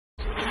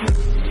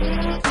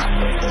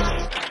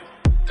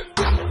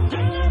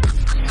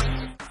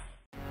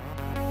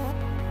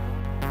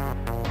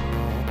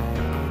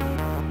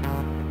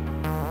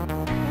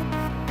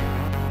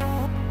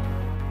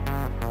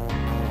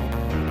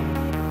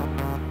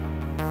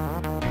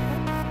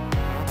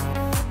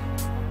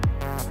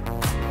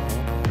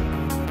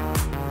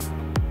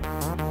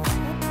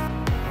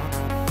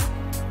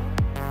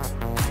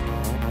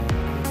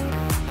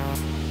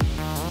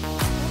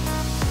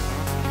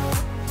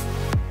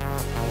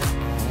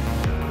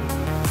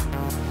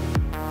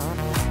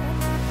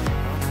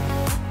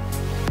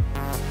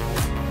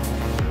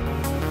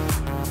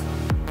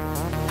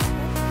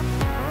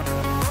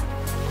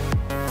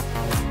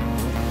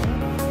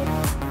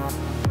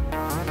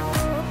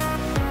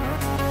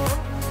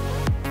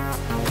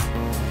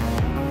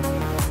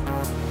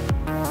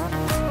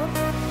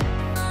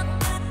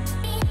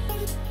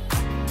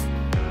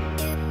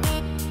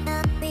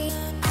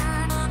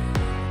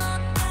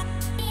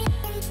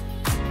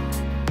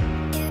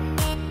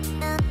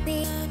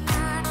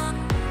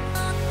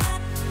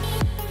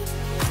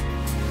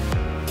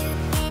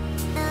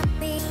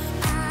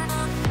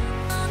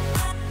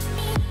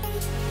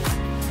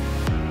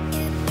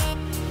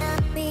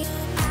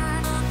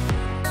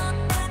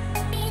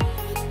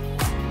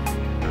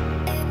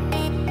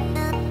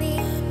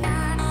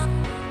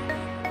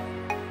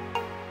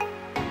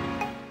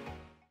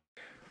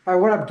All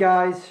right, what up,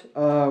 guys?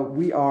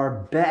 We are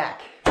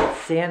back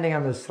sanding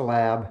on the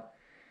slab.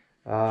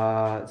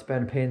 It's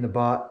been a pain in the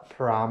butt,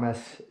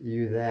 promise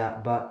you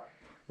that, but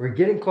we're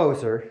getting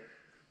closer.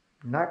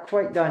 Not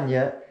quite done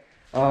yet.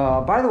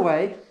 By the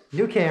way,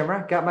 new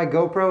camera, got my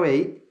GoPro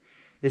 8.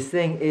 This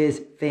thing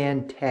is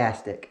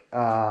fantastic.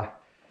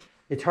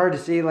 It's hard to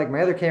see, like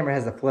my other camera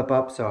has the flip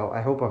up, so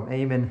I hope I'm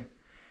aiming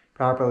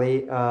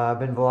properly. I've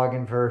been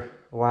vlogging for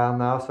a while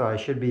now, so I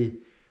should be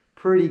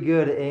pretty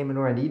good at aiming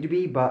where I need to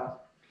be, but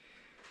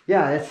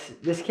yeah,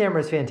 this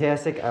camera is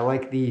fantastic. I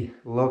like the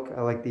look.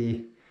 I like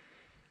the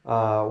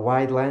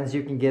wide lens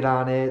you can get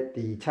on it.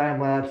 The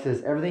time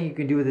lapses, everything you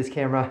can do with this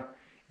camera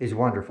is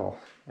wonderful.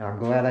 And I'm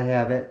glad I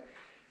have it.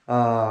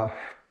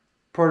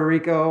 Puerto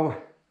Rico,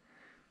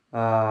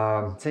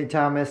 St.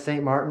 Thomas,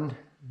 St. Martin,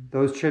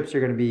 those trips are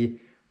going to be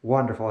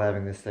wonderful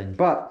having this thing.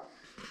 But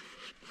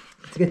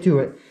let's get to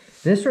it.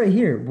 This right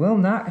here will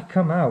not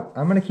come out.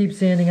 I'm going to keep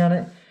sanding on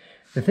it.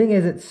 The thing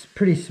is, it's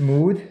pretty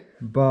smooth,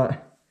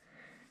 but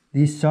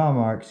these saw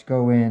marks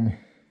go in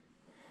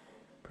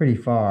pretty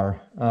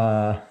far.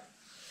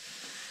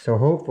 So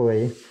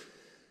hopefully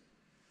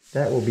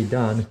that will be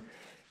done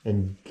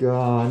and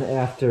gone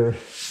after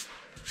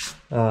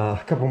a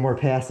couple more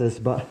passes,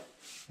 but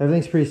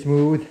everything's pretty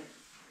smooth.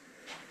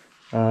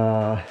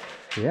 Yeah,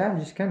 I'm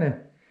just kind of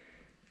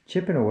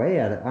chipping away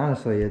at it.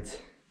 Honestly, it's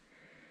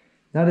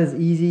not as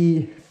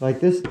easy.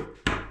 Like this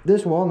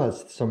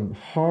walnut's some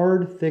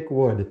hard, thick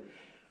wood.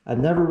 I've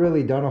never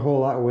really done a whole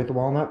lot with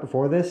walnut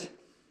before this.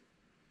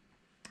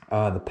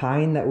 The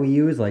pine that we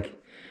use,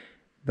 like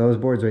those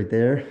boards right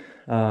there,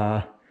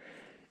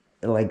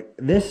 like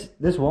this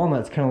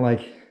walnut's kind of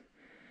like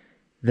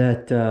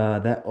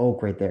that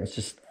oak right there. It's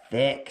just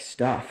thick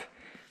stuff.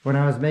 When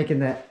I was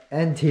making that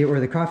end table or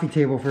the coffee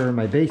table for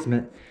my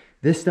basement,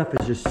 this stuff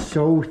is just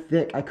so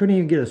thick. I couldn't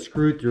even get a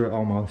screw through it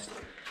almost.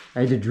 I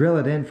had to drill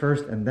it in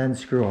first and then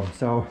screw them.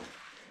 So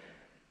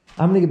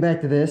I'm gonna get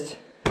back to this.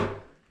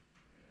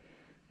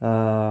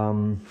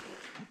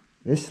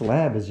 This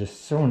slab is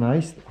just so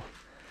nice.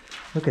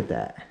 Look at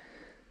that.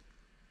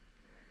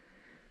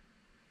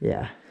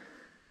 Yeah.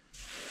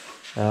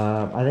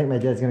 I think my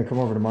dad's going to come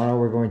over tomorrow.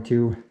 We're going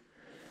to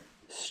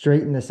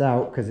straighten this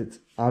out because it's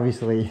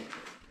obviously,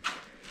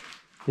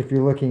 if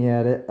you're looking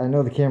at it, I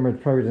know the camera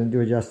probably doesn't do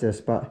it justice,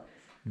 but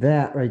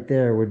that right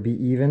there would be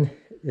even.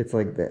 It's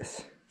like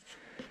this.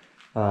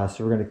 So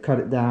we're going to cut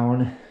it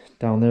down.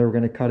 Down there we're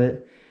going to cut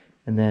it.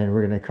 And then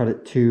we're going to cut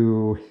it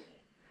to,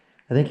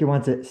 I think he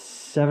wants it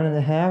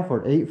 7.5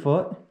 or 8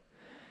 foot.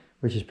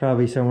 Which is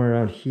probably somewhere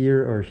around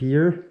here or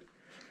here.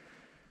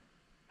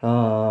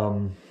 Yeah,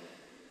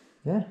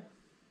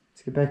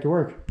 let's get back to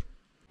work.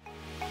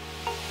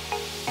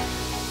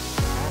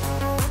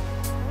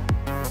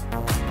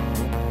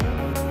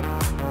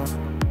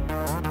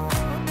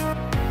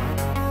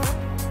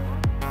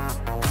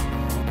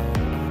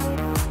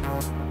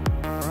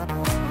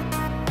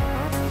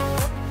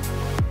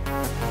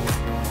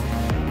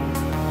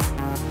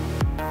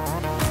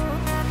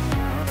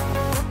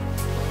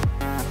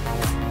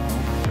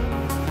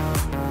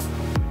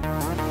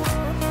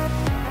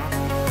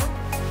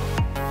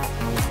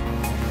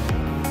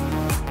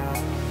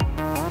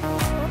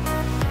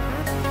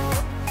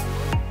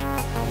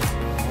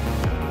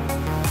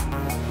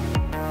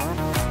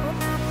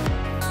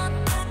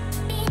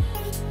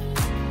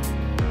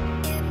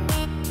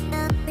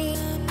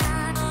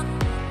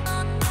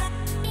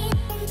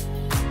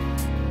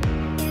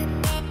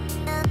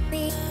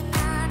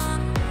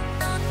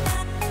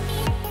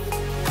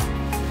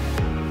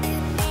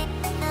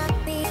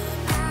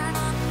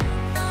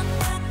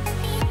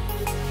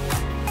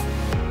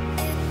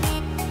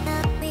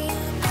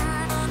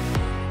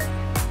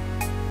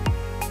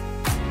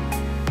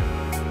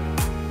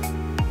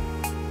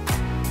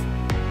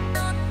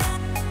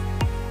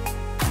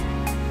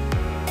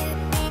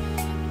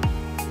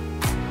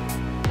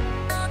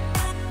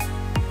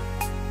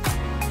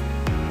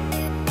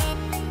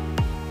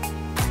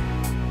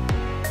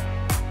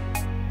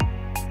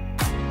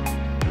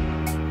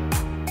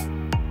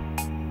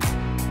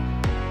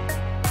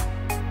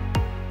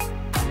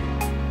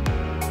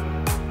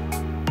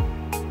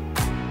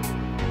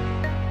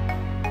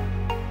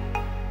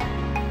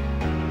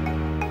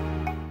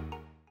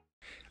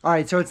 All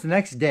right, so it's the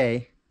next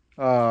day.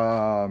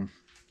 I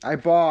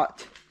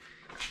bought,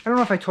 I don't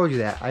know if I told you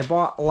that. I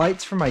bought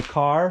lights for my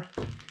car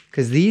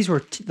because these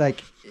were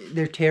like,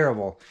 they're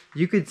terrible.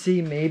 You could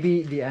see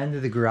maybe the end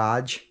of the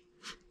garage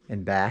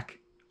and back.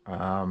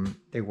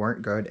 They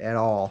weren't good at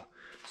all.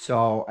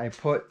 So I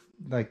put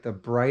like the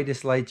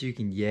brightest lights you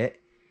can get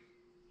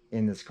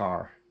in this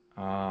car.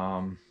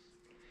 I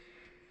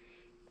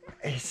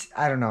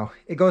don't know.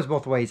 It goes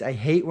both ways. I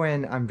hate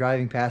when I'm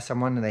driving past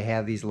someone and they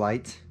have these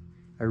lights.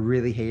 I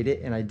really hate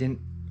it, and I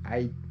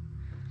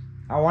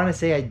want to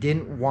say I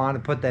didn't want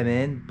to put them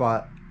in,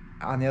 but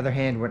on the other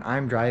hand, when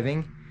I'm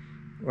driving,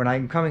 when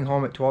I'm coming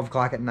home at 12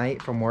 o'clock at night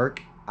from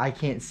work, I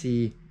can't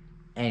see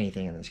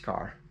anything in this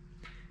car.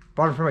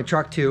 Bought them for my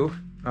truck too.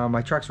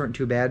 My trucks weren't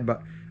too bad,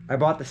 but I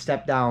bought the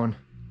step down,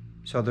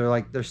 so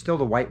they're still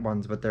the white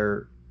ones, but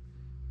they're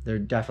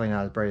definitely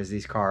not as bright as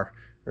these car,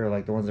 or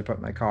like the ones I put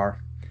in my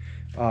car.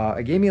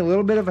 It gave me a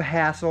little bit of a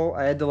hassle.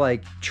 I had to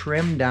like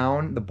trim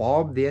down the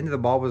bulb. The end of the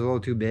bulb was a little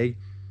too big.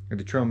 I had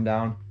to trim them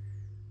down.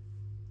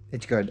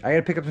 It's good. I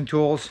gotta pick up some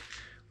tools.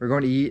 We're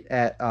going to eat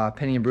at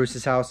Penny and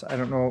Bruce's house. I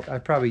don't know.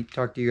 I've probably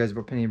talked to you guys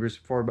about Penny and Bruce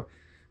before, but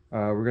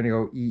we're gonna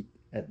go eat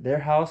at their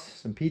house,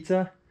 some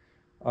pizza.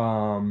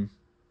 I'm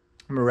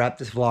gonna wrap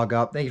this vlog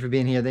up. Thank you for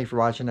being here. Thank you for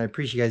watching. I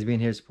appreciate you guys being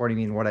here, supporting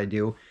me in what I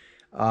do.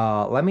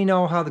 Let me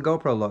know how the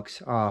GoPro looks.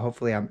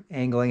 Hopefully I'm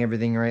angling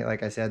everything right.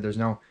 Like I said, there's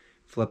no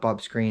flip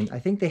up screen. I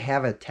think they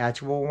have an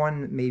attachable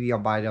one. Maybe I'll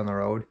buy down the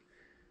road.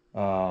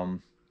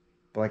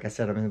 But like I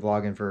said, I've been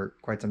vlogging for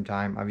quite some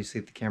time. Obviously,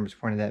 if the camera's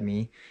pointed at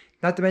me.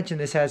 Not to mention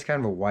this has kind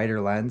of a wider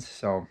lens,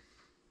 so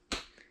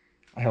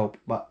I hope.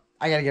 But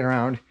I gotta get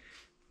around,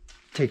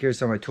 take care of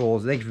some of my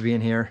tools. Thank you for being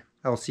here.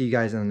 I will see you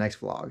guys in the next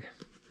vlog.